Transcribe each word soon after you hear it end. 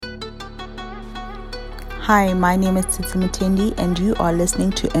Hi, my name is Titi Mutendi, and you are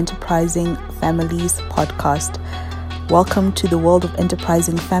listening to Enterprising Families podcast. Welcome to the world of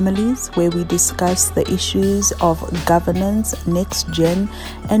enterprising families, where we discuss the issues of governance, next gen,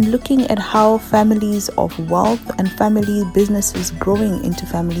 and looking at how families of wealth and family businesses growing into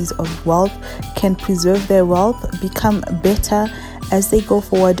families of wealth can preserve their wealth, become better as they go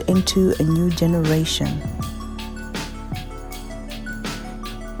forward into a new generation.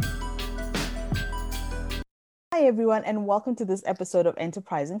 Hi, everyone, and welcome to this episode of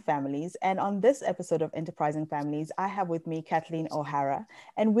Enterprising Families. And on this episode of Enterprising Families, I have with me Kathleen O'Hara,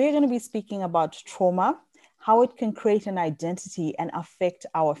 and we're going to be speaking about trauma, how it can create an identity and affect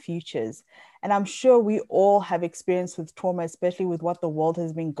our futures. And I'm sure we all have experience with trauma, especially with what the world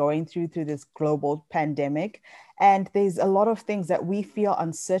has been going through this global pandemic. And there's a lot of things that we feel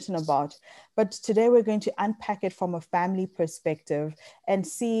uncertain about. But today we're going to unpack it from a family perspective and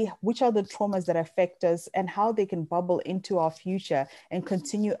see which are the traumas that affect us and how they can bubble into our future and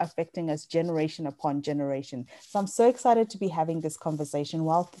continue affecting us generation upon generation. So I'm so excited to be having this conversation.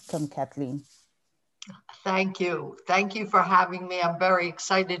 Welcome, Kathleen. Thank you. Thank you for having me. I'm very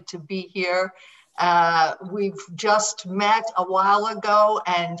excited to be here. We've just met a while ago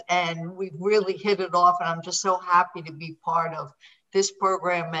and we've really hit it off. And I'm just so happy to be part of this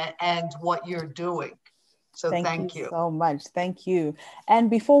program and what you're doing. So thank you so much. Thank you. And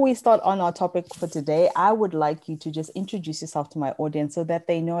before we start on our topic for today, I would like you to just introduce yourself to my audience so that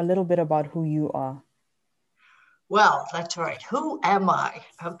they know a little bit about who you are. Well, that's right. Who am I?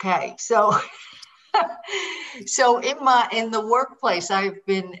 Okay. So in the workplace, I've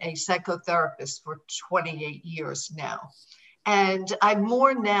been a psychotherapist for 28 years now. And I'm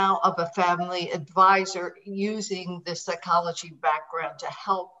more now of a family advisor using the psychology background to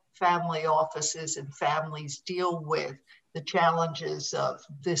help family offices and families deal with the challenges of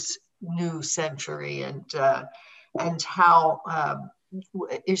this new century and how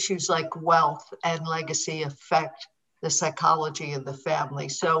issues like wealth and legacy affect the psychology of the family.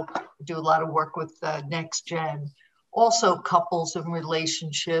 So I do a lot of work with next gen, also couples and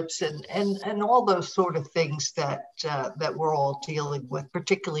relationships and all those sort of things that we're all dealing with,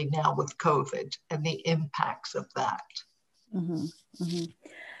 particularly now with COVID and the impacts of that. Mm-hmm, mm-hmm.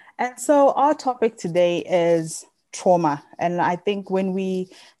 And so our topic today is trauma. And I think when we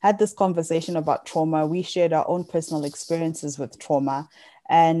had this conversation about trauma, we shared our own personal experiences with trauma.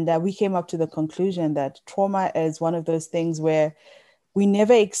 And we came up to the conclusion that trauma is one of those things where we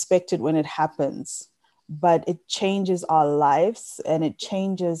never expect it when it happens, but it changes our lives and it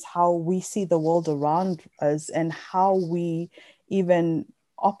changes how we see the world around us and how we even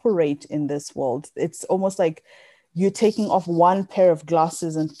operate in this world. It's almost like you're taking off one pair of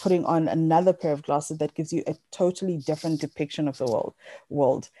glasses and putting on another pair of glasses that gives you a totally different depiction of the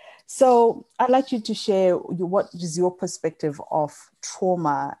world. So I'd like you to share what is your perspective of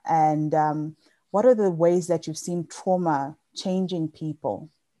trauma and what are the ways that you've seen trauma changing people?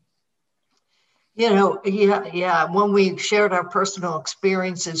 When we shared our personal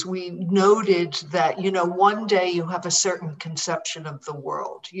experiences, we noted that, one day you have a certain conception of the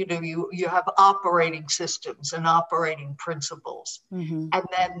world. You have operating systems and operating principles, mm-hmm. and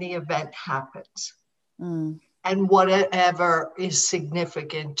then the event happens. Mm. And whatever is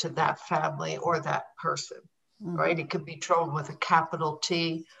significant to that family or that person, mm-hmm. right? It could be trauma with a capital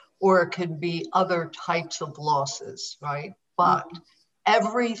T, or it could be other types of losses, right? But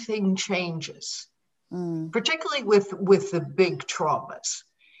everything changes, particularly with the big traumas.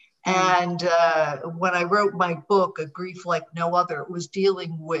 And when I wrote my book, A Grief Like No Other, it was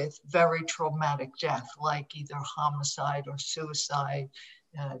dealing with very traumatic death, like either homicide or suicide,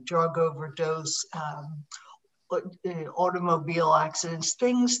 drug overdose, automobile accidents,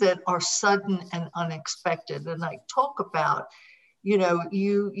 things that are sudden and unexpected. And I talk about,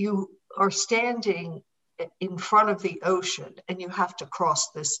 you are standing in front of the ocean and you have to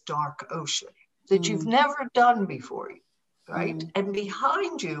cross this dark ocean that you've never done before, right? And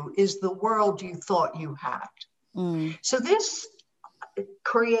behind you is the world you thought you had. So this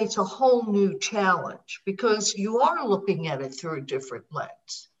creates a whole new challenge because you are looking at it through a different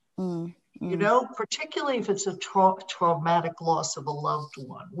lens. Particularly if it's a traumatic loss of a loved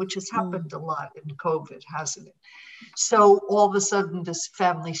one, which has happened a lot in COVID, hasn't it? So all of a sudden this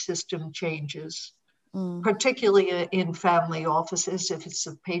family system changes, particularly in family offices, if it's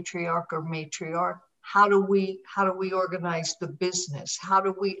a patriarch or matriarch. How do we organize the business? How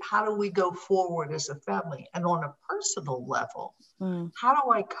do we go forward as a family? And on a personal level, how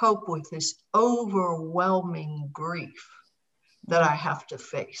do I cope with this overwhelming grief that I have to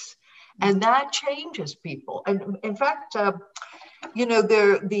face? And that changes people. And in fact,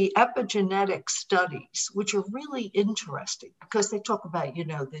 The epigenetic studies, which are really interesting because they talk about,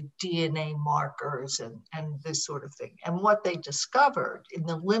 the DNA markers and this sort of thing. And what they discovered in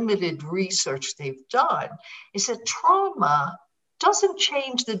the limited research they've done is that trauma doesn't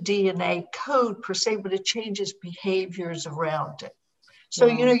change the DNA code per se, but it changes behaviors around it. So,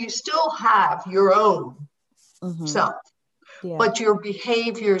 you still have your own self, but your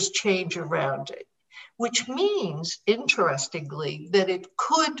behaviors change around it, which means, interestingly, that it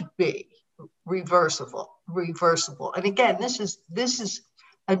could be reversible. And again, this is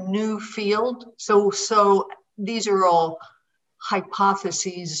a new field. So these are all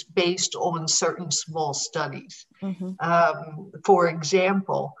hypotheses based on certain small studies. For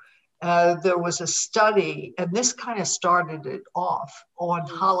example, there was a study, and this kind of started it off, on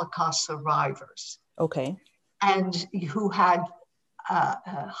Holocaust survivors. Okay. And who had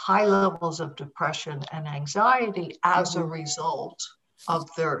high levels of depression and anxiety as a result of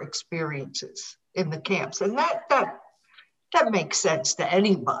their experiences in the camps. And that makes sense to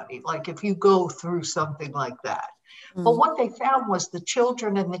anybody, like if you go through something like that. But what they found was the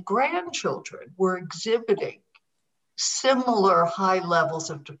children and the grandchildren were exhibiting similar high levels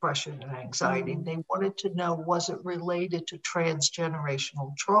of depression and anxiety. They wanted to know, was it related to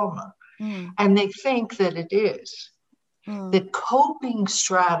transgenerational trauma? And they think that it is. The coping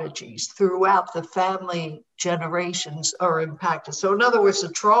strategies throughout the family generations are impacted. So in other words, the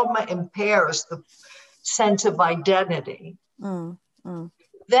trauma impairs the sense of identity. Then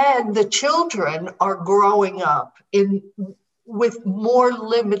the children are growing up with more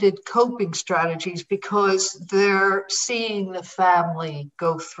limited coping strategies because they're seeing the family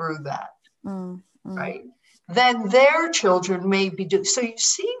go through that, right? Then their children may be doing, so you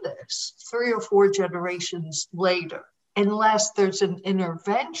see this 3 or 4 generations later, unless there's an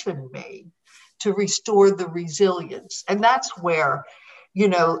intervention made to restore the resilience. And that's where,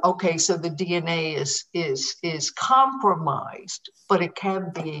 okay, so the DNA is compromised, but it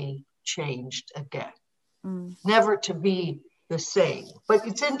can be changed again. Never to be the same. But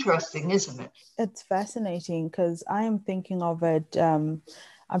it's interesting, isn't it? It's fascinating because I am thinking of it.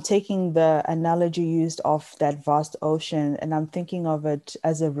 I'm taking the analogy used of that vast ocean and I'm thinking of it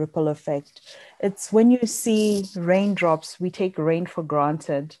as a ripple effect. It's when you see raindrops, we take rain for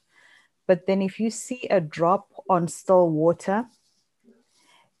granted. But then if you see a drop on still water,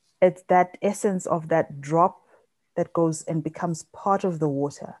 it's that essence of that drop that goes and becomes part of the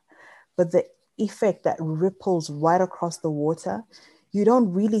water. But the effect that ripples right across the water, you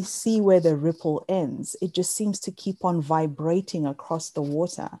don't really see where the ripple ends. It just seems to keep on vibrating across the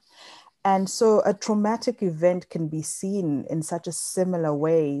water. And so a traumatic event can be seen in such a similar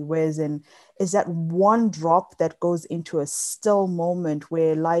way, whereas is that one drop that goes into a still moment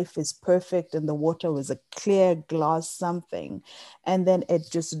where life is perfect and the water was a clear glass something, and then it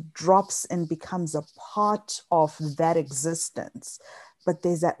just drops and becomes a part of that existence. But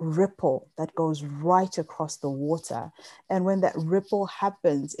there's that ripple that goes right across the water. And when that ripple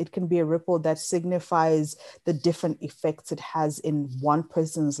happens, it can be a ripple that signifies the different effects it has in one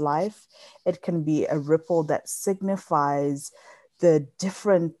person's life. It can be a ripple that signifies the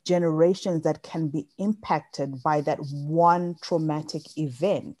different generations that can be impacted by that one traumatic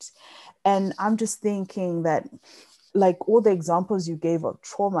event. And I'm just thinking that, like all the examples you gave of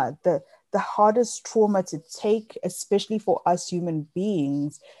trauma, the hardest trauma to take, especially for us human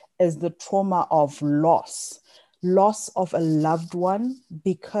beings, is the trauma of loss of a loved one.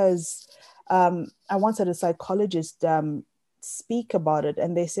 Because I once had a psychologist speak about it,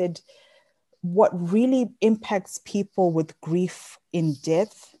 and they said what really impacts people with grief in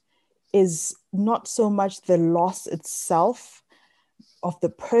death is not so much the loss itself of the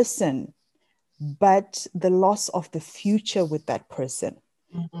person, but the loss of the future with that person.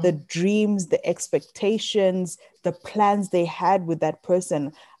 The dreams, the expectations, the plans they had with that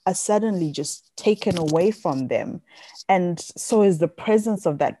person are suddenly just taken away from them. And so is the presence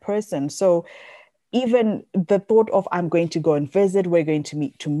of that person. So even the thought of, I'm going to go and visit, we're going to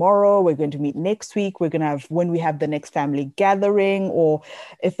meet tomorrow, we're going to meet next week, we're going to have, when we have the next family gathering, or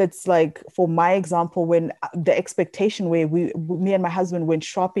if it's like, for my example, when the expectation where me and my husband went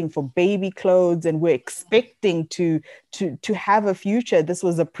shopping for baby clothes and we're expecting to have a future, this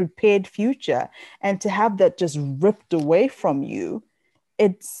was a prepared future, and to have that just ripped away from you,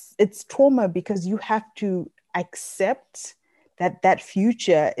 it's trauma, because you have to accept that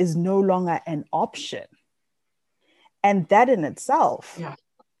future is no longer an option. And that in itself. Yeah,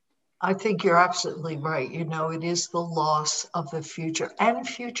 I think you're absolutely right. It is the loss of the future and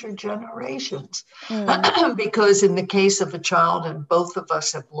future generations. Because in the case of a child, and both of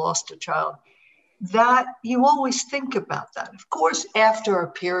us have lost a child, that you always think about that. Of course, after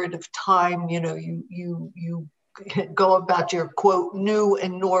a period of time, you go about your quote new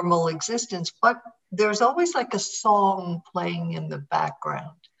and normal existence, but there's always like a song playing in the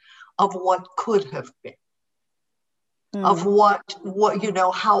background of what could have been, of what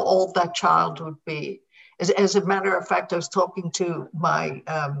how old that child would be. As a matter of fact, I was talking to my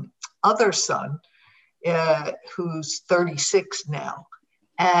other son, who's 36 now,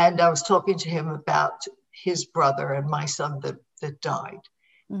 and I was talking to him about his brother and my son that died,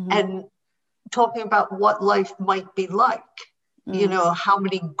 and talking about what life might be like. How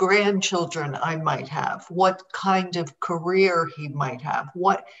many grandchildren I might have, what kind of career he might have,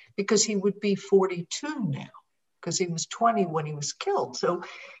 because he would be 42 now, because he was 20 when he was killed. So,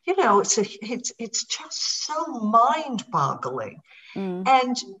 it's just so mind-boggling.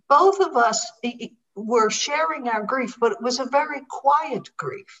 And both of us were sharing our grief, but it was a very quiet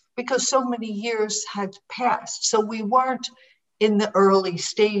grief because so many years had passed. So we weren't in the early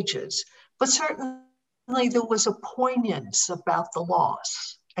stages, but certainly there was a poignance about the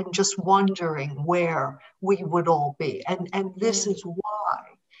loss and just wondering where we would all be. And this is why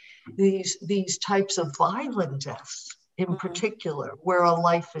these types of violent deaths in particular, where a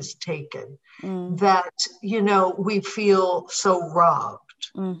life is taken, that, we feel so robbed.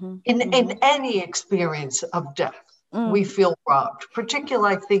 In any experience of death, we feel robbed,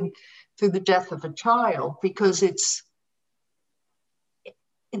 particularly, I think, through the death of a child, because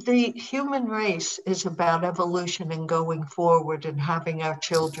the human race is about evolution and going forward and having our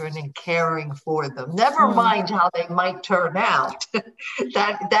children and caring for them. Never mind how they might turn out.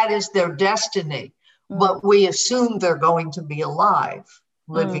 that is their destiny. But we assume they're going to be alive,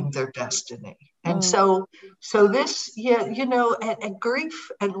 living their destiny. And so this, and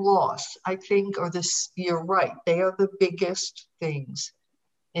grief and loss, I think, you're right. They are the biggest things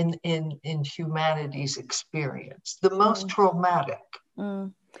in humanity's experience, the most traumatic.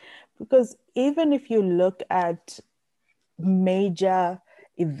 Because even if you look at major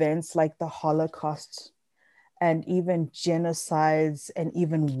events like the Holocaust and even genocides and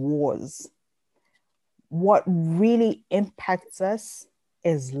even wars, what really impacts us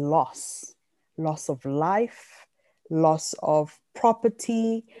is loss of life, loss of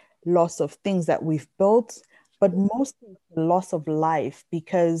property, loss of things that we've built, but mostly the loss of life,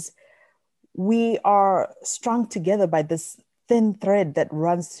 because we are strung together by this thin thread that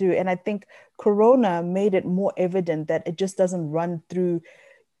runs through. And I think Corona made it more evident that it just doesn't run through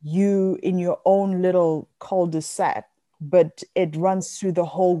you in your own little cul-de-sac, but it runs through the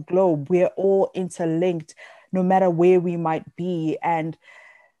whole globe. We're all interlinked, no matter where we might be. And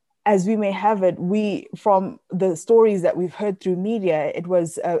as we may have it, from the stories that we've heard through media, it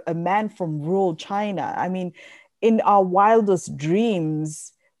was a man from rural China. I mean, in our wildest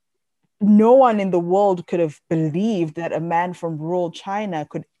dreams, no one in the world could have believed that a man from rural China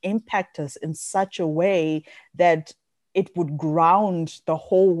could impact us in such a way that it would ground the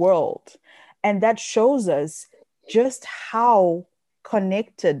whole world. And that shows us just how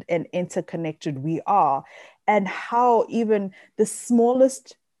connected and interconnected we are, and how even the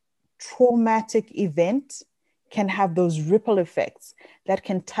smallest traumatic event can have those ripple effects that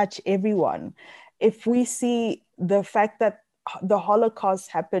can touch everyone. If we see the fact that the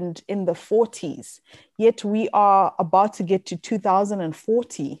Holocaust happened in the 40s, yet we are about to get to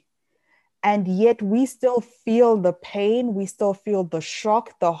 2040. And yet we still feel the pain, we still feel the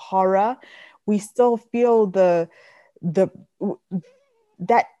shock, the horror, we still feel that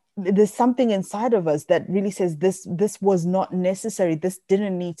there's something inside of us that really says this was not necessary, this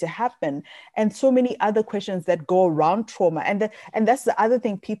didn't need to happen. And so many other questions that go around trauma. And that's the other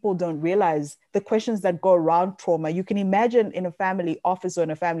thing people don't realize, the questions that go around trauma. You can imagine in a family office or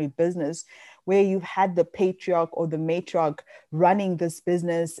in a family business where you've had the patriarch or the matriarch running this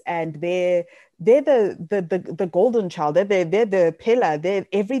business, and they're the golden child, they're the pillar, they're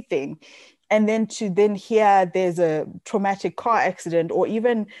everything. And then to hear there's a traumatic car accident, or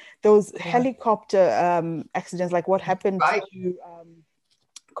even those helicopter accidents, like what happened to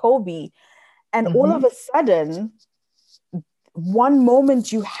Kobe. And all of a sudden, one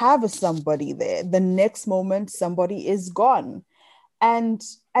moment you have somebody there, the next moment somebody is gone. And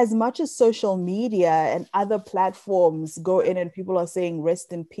as much as social media and other platforms go in and people are saying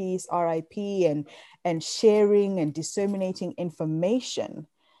rest in peace, RIP, and sharing and disseminating information,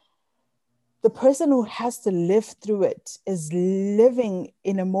 the person who has to live through it is living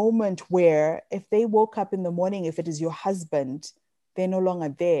in a moment where if they woke up in the morning, if it is your husband, they're no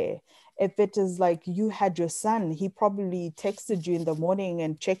longer there. If it is like you had your son, he probably texted you in the morning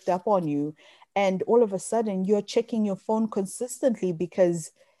and checked up on you. And all of a sudden you're checking your phone consistently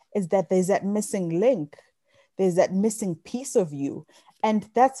because is that there's that missing link. There's that missing piece of you. And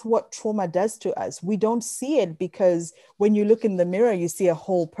that's what trauma does to us. We don't see it because when you look in the mirror, you see a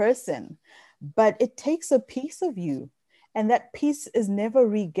whole person, but it takes a piece of you. And that piece is never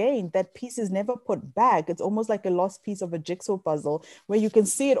regained. That piece is never put back. It's almost like a lost piece of a jigsaw puzzle where you can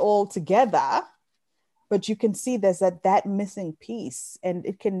see it all together, but you can see there's that missing piece, and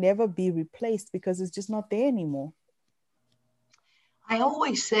it can never be replaced because it's just not there anymore. I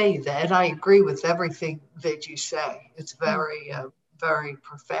always say that, and I agree with everything that you say. It's very, very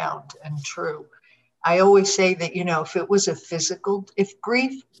profound and true. I always say that, if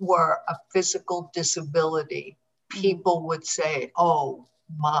grief were a physical disability, people would say, oh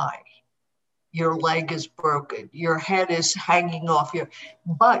my, your leg is broken, your head is hanging off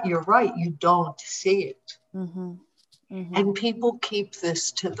but you're right, you don't see it. And people keep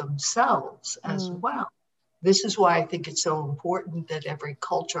this to themselves as well. This is why I think it's so important that every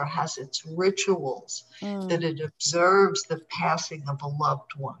culture has its rituals, that it observes the passing of a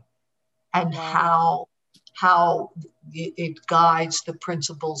loved one, and how it guides the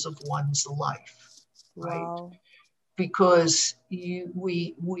principles of one's life, right? Wow. Because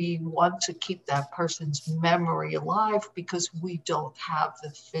we want to keep that person's memory alive because we don't have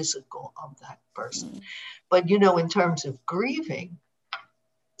the physical of that person. But, in terms of grieving,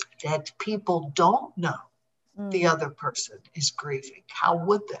 that people don't know the other person is grieving. How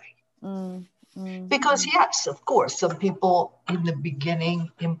would they? Because yes, of course, some people in the beginning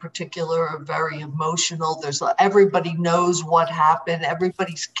in particular are very emotional. Everybody knows what happened.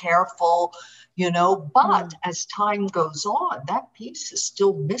 Everybody's careful, but as time goes on, that piece is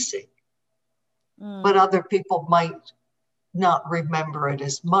still missing. But other people might not remember it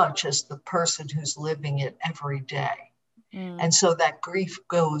as much as the person who's living it every day. And so that grief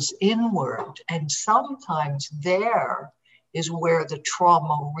goes inward, and sometimes there is where the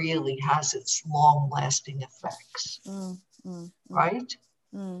trauma really has its long-lasting effects, right?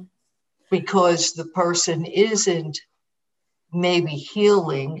 Because the person isn't maybe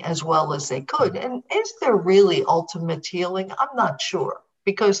healing as well as they could. And is there really ultimate healing? I'm not sure,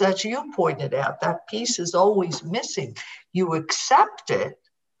 because as you pointed out, that piece is always missing. You accept it,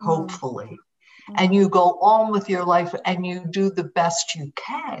 hopefully, and you go on with your life and you do the best you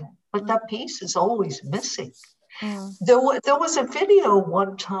can, but that piece is always missing. There was a video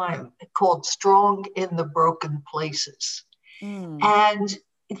one time called Strong in the Broken Places. And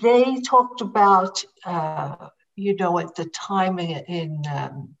they talked about, at the time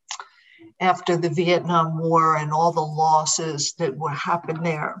after the Vietnam War and all the losses that happened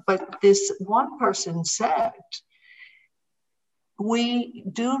there. But this one person said, we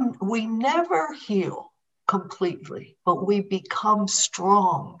never heal completely, but we become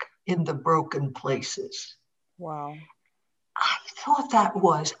strong in the broken places. Wow. I thought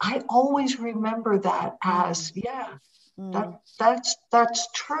I always remember that as, that's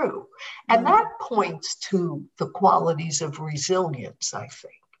true. And that points to the qualities of resilience, I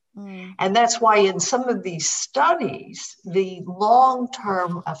think. And that's why in some of these studies, the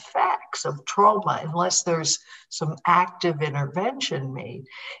long-term effects of trauma, unless there's some active intervention made,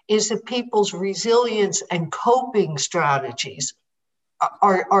 is that people's resilience and coping strategies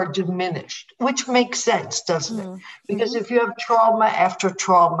are diminished, which makes sense, doesn't it? Because if you have trauma after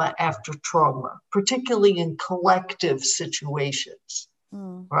trauma after trauma, particularly in collective situations,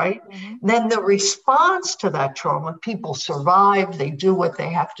 right? Then the response to that trauma, people survive, they do what they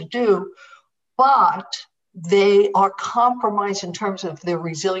have to do, but they are compromised in terms of their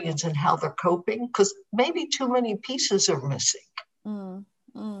resilience and how they're coping, because maybe too many pieces are missing.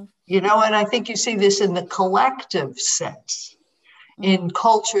 And I think you see this in the collective sense. In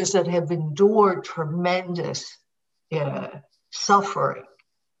cultures that have endured tremendous suffering,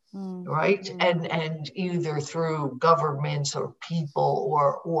 right? And either through governments or people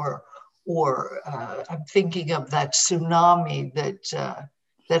or I'm thinking of that tsunami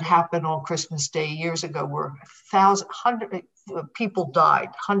that happened on Christmas Day years ago, where hundred people died,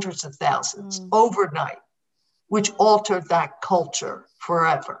 hundreds of thousands overnight, which altered that culture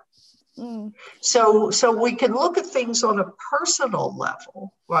forever. So we can look at things on a personal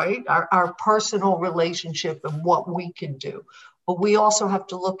level, right? Our personal relationship and what we can do. But we also have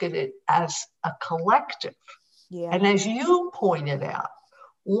to look at it as a collective. And as you pointed out,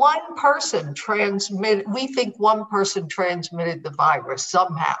 we think one person transmitted the virus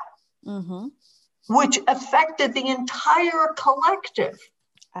somehow, which affected the entire collective.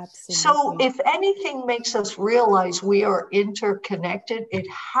 Absolutely. So if anything makes us realize we are interconnected, it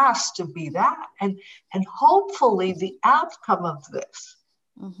has to be that. And hopefully the outcome of this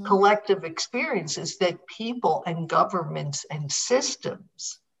collective experience is that people and governments and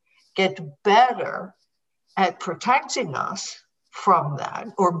systems get better at protecting us from that,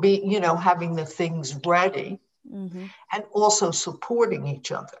 or having the things ready, and also supporting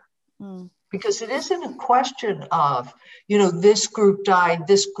each other. Because it isn't a question of, this group died,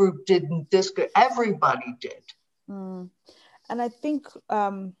 this group didn't, everybody did. And I think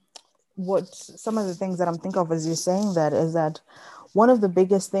what some of the things that I'm thinking of as you're saying that is that one of the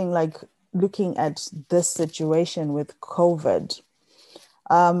biggest thing, like looking at this situation with COVID,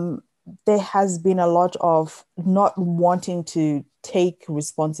 there has been a lot of not wanting to take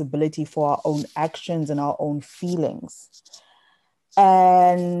responsibility for our own actions and our own feelings.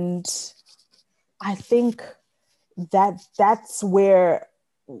 And I think that that's where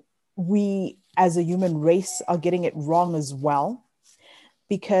we as a human race are getting it wrong as well,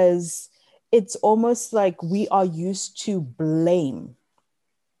 because it's almost like we are used to blame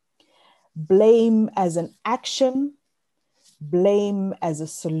as an action, blame as a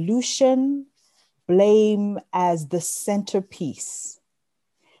solution, blame as the centerpiece.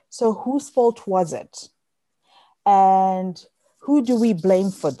 So whose fault was it? And who do we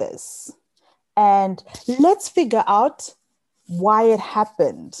blame for this? And let's figure out why it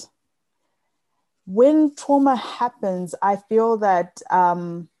happened. When trauma happens, I feel that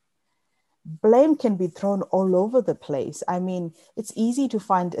blame can be thrown all over the place. I mean, it's easy to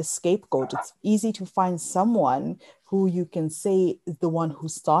find a scapegoat. It's easy to find someone who you can say is the one who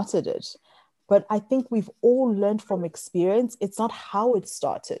started it. But I think we've all learned from experience, it's not how it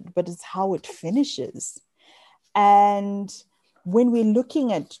started, but it's how it finishes. And when we're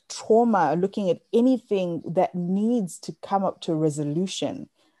looking at trauma, looking at anything that needs to come up to a resolution,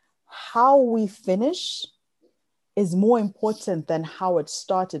 how we finish is more important than how it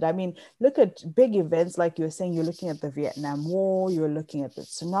started. I mean, look at big events like you were saying, you're looking at the Vietnam War, you're looking at the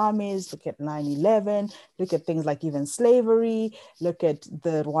tsunamis, look at 9/11, look at things like even slavery, look at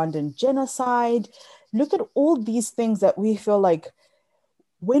the Rwandan genocide, look at all these things that we feel like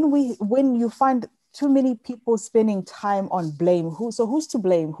when you find too many people spending time on blame, who's to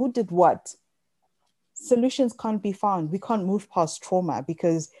blame? Who did what? Solutions can't be found. We can't move past trauma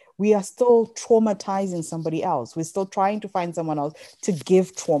because we are still traumatizing somebody else. We're still trying to find someone else to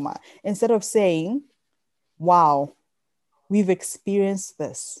give trauma instead of saying, wow, we've experienced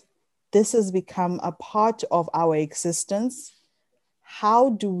this. This has become a part of our existence. How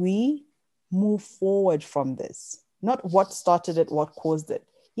do we move forward from this? Not what started it, what caused it.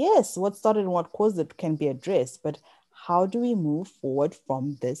 Yes, what started and what caused it can be addressed, but how do we move forward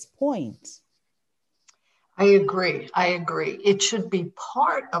from this point? I agree. It should be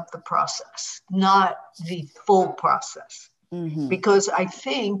part of the process, not the full process. Because I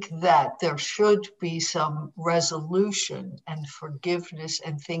think that there should be some resolution and forgiveness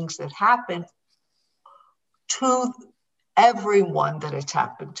and things that happen to everyone that it's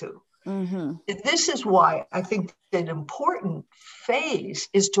happened to. This is why I think an important phase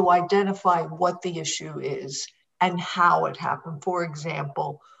is to identify what the issue is and how it happened. For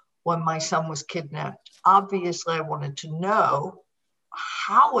example, when my son was kidnapped, obviously I wanted to know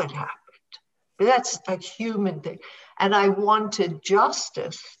how it happened. But that's a human thing. And I wanted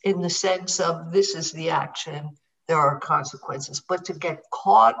justice in the sense of this is the action, there are consequences. But to get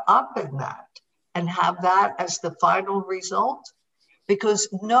caught up in that and have that as the final result, because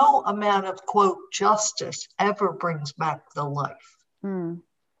no amount of, quote, justice ever brings back the life. And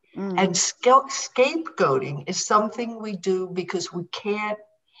scapegoating is something we do because we can't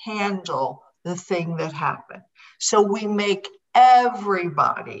handle the thing that happened. So we make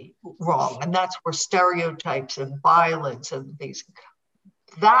everybody wrong. And that's where stereotypes and violence and these,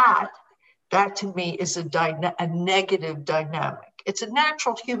 that to me is a negative dynamic. It's a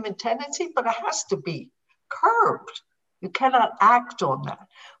natural human tendency, but it has to be curbed. You cannot act on that.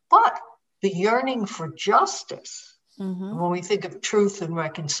 But the yearning for justice, when we think of truth and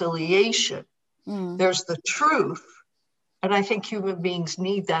reconciliation, there's the truth. And I think human beings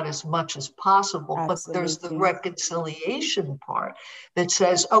need that as much as possible. Absolutely. But there's the reconciliation part that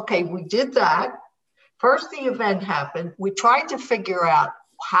says, okay, we did that. First, the event happened. We tried to figure out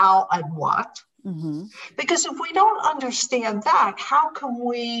how and what. Because if we don't understand that, how can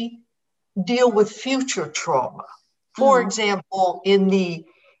we deal with future trauma? For example, in the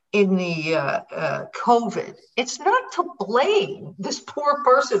COVID, it's not to blame this poor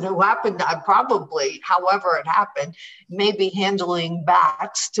person who happened, probably, however it happened, maybe handling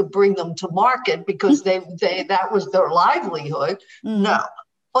bats to bring them to market because that was their livelihood. No,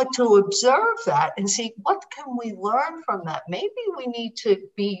 but to observe that and see what can we learn from that. Maybe we need to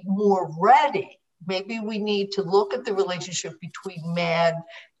be more ready. Maybe we need to look at the relationship between man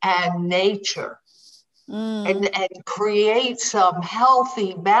and nature and create some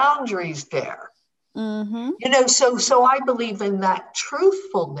healthy boundaries there. You know, so I believe in that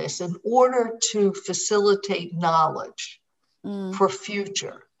truthfulness in order to facilitate knowledge for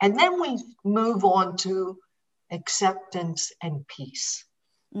future. And then we move on to acceptance and peace.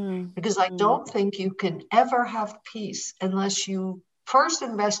 Because I don't think you can ever have peace unless you first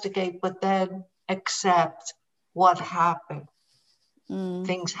investigate, but then accept what happened.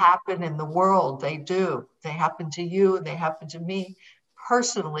 Things happen in the world. They do. They happen to you, they happen to me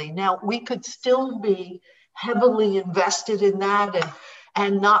personally. Now, we could still be heavily invested in that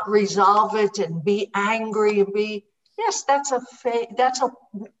and not resolve it and be angry and be, yes, that's a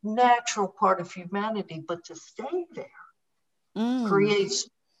natural part of humanity, but to stay there creates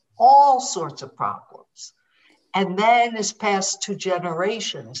all sorts of problems. And then it's passed to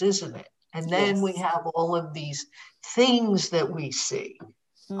generations, isn't it? And then we have all of these things that we see,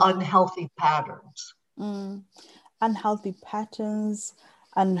 unhealthy patterns. Unhealthy patterns,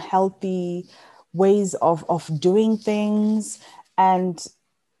 unhealthy ways of doing things. And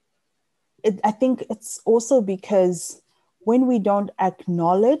I think it's also because when we don't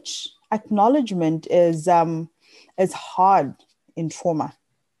acknowledgement is hard in trauma.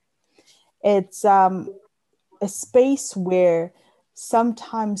 It's a space where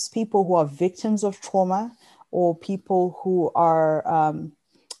sometimes people who are victims of trauma or people who are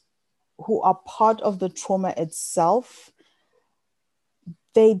part of the trauma itself,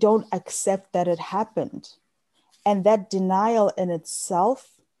 they don't accept that it happened. And that denial in itself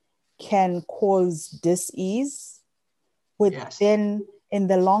can cause dis-ease, which then in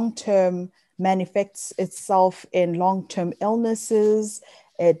the long term manifests itself in long-term illnesses.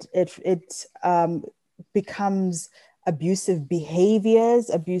 It becomes abusive behaviors,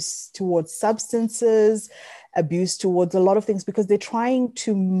 abuse towards substances, abuse towards a lot of things, because they're trying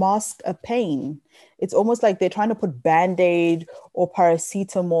to mask a pain. It's almost like they're trying to put Band-Aid or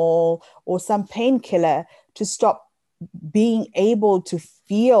paracetamol or some painkiller to stop being able to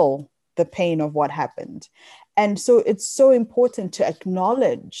feel the pain of what happened. And so it's so important to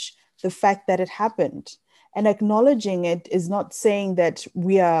acknowledge the fact that it happened. And acknowledging it is not saying that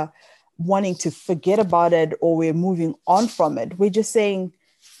we are wanting to forget about it or we're moving on from it. We're just saying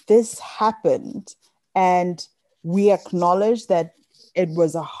this happened and we acknowledge that it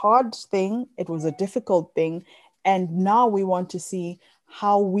was a hard thing, it was a difficult thing, and now we want to see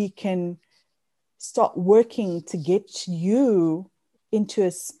how we can start working to get you into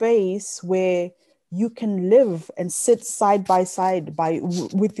a space where you can live and sit side by side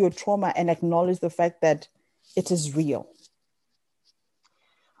with your trauma and acknowledge the fact that it is real.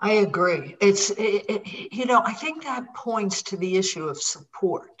 I agree. I think that points to the issue of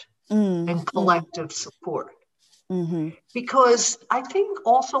support and collective support. Because I think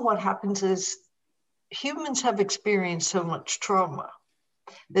also what happens is humans have experienced so much trauma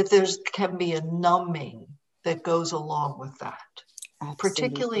that there can be a numbing that goes along with that. Absolutely.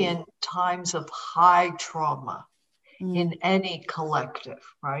 Particularly in times of high trauma in any collective,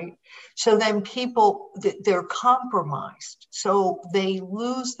 right? So then people, they're compromised. So they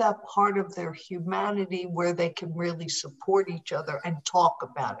lose that part of their humanity where they can really support each other and talk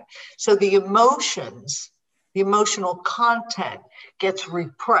about it. So the emotional content gets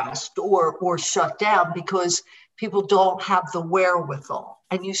repressed or shut down because people don't have the wherewithal.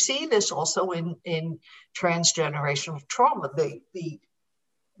 And you see this also in transgenerational trauma.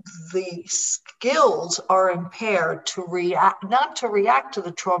 The skills are impaired to react, not to react to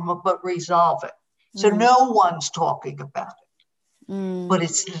the trauma, but resolve it. So no one's talking about it, but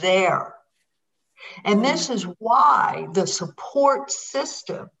it's there. And this is why the support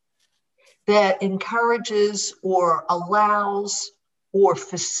system that encourages or allows or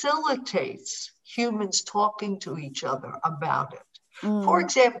facilitates humans talking to each other about it. For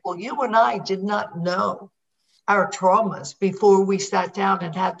example, you and I did not know our traumas before we sat down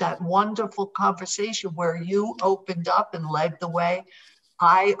and had that wonderful conversation where you opened up and led the way.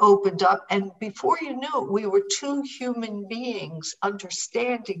 I opened up, and before you knew it, we were two human beings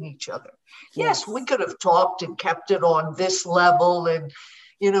understanding each other. Yes, we could have talked and kept it on this level and,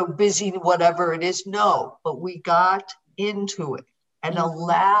 busy, whatever it is. No, but we got into it and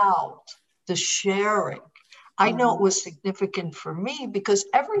allowed the sharing. I know it was significant for me because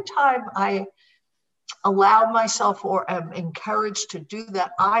every time I allow myself or am encouraged to do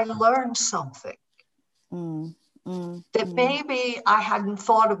that, I learned something that maybe I hadn't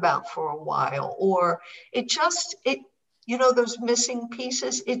thought about for a while, or those missing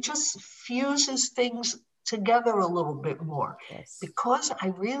pieces, it just fuses things together a little bit more. Because I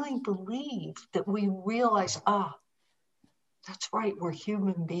really believe that we realize, that's right, we're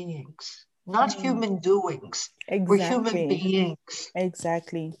human beings. not human doings. Exactly. We're human beings.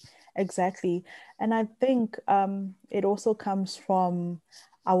 Exactly. And I think it also comes from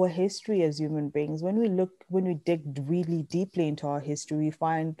our history as human beings. When we dig really deeply into our history, we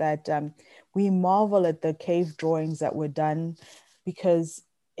find that we marvel at the cave drawings that were done because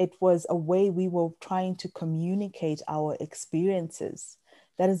it was a way we were trying to communicate our experiences.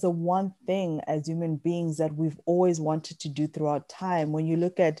 That is the one thing as human beings that we've always wanted to do throughout time. When you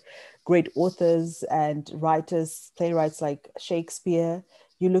look at great authors and writers, playwrights like Shakespeare,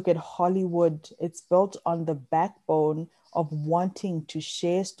 you look at Hollywood, it's built on the backbone of wanting to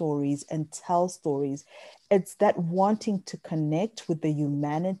share stories and tell stories. It's that wanting to connect with the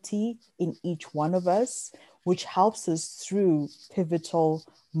humanity in each one of us, which helps us through pivotal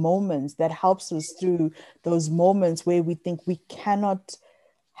moments, that helps us through those moments where we think we cannot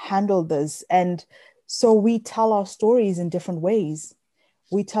handle this. And so we tell our stories in different ways.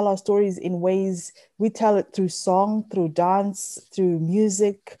 We tell our stories in ways, we tell it through song, through dance, through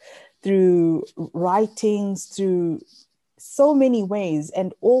music, through writings, through so many ways.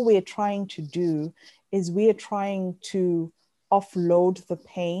 And all we're trying to do is we're trying to offload the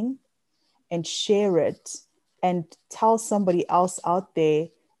pain and share it and tell somebody else out there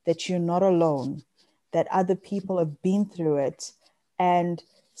that you're not alone, that other people have been through it, and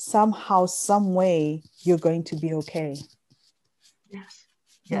somehow, some way, you're going to be okay.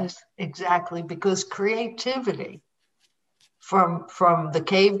 Yes, exactly. Because creativity from the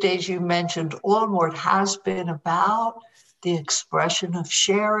cave days you mentioned onward has been about the expression of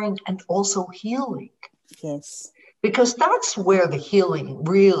sharing and also healing. Yes. Because that's where the healing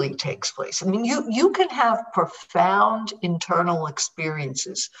really takes place. I mean, you can have profound internal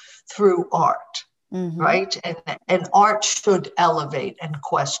experiences through art, right? And art should elevate and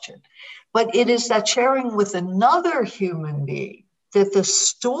question. But it is that sharing with another human being that the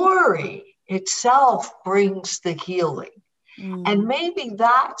story itself brings the healing. And maybe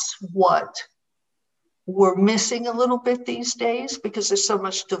that's what we're missing a little bit these days, because there's so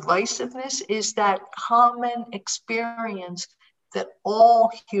much divisiveness, is that common experience that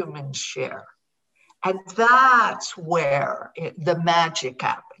all humans share. And that's where the magic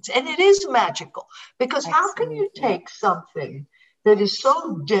happens. And it is magical, because how can you take something that is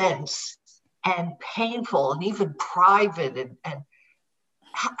so dense and painful and even private and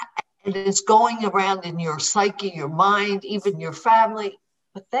it's going around in your psyche, your mind, even your family,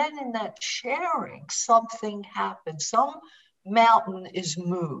 but then in that sharing, something happens. Some mountain is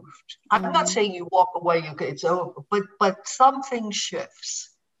moved. I'm not saying you walk away, it's over, but something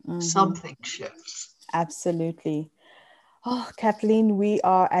shifts. Something shifts. Absolutely. Oh, Kathleen, we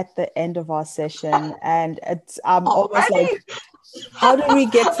are at the end of our session, and it's almost like, how did we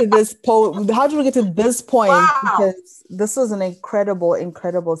get to this How did we get to this point? Wow. Because this was an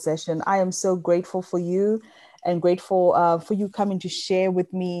incredible session. I am so grateful for you, and grateful for you coming to share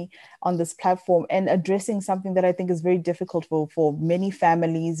with me on this platform and addressing something that I think is very difficult for many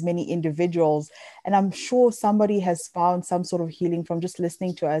families, many individuals. And I'm sure somebody has found some sort of healing from just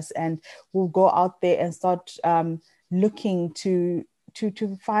listening to us, and will go out there and start looking to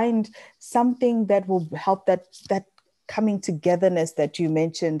find something that will help that coming togetherness that you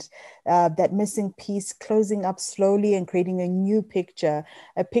mentioned, that missing piece, closing up slowly and creating a new picture,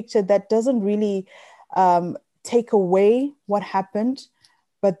 a picture that doesn't really take away what happened,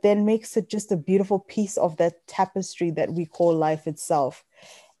 but then makes it just a beautiful piece of that tapestry that we call life itself.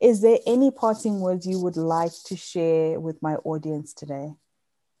 Is there any parting words you would like to share with my audience today?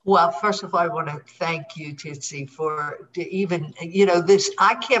 Well, first of all, I want to thank you, Tsitsi, for even, this,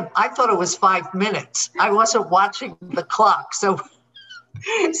 I thought it was 5 minutes. I wasn't watching the clock. So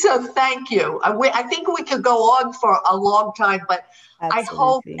thank you. I think we could go on for a long time, but absolutely. I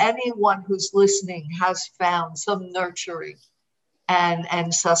hope anyone who's listening has found some nurturing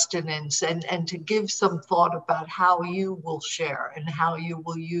and sustenance, and to give some thought about how you will share and how you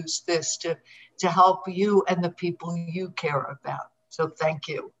will use this to help you and the people you care about. So thank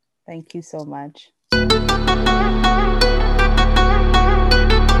you. Thank you so much.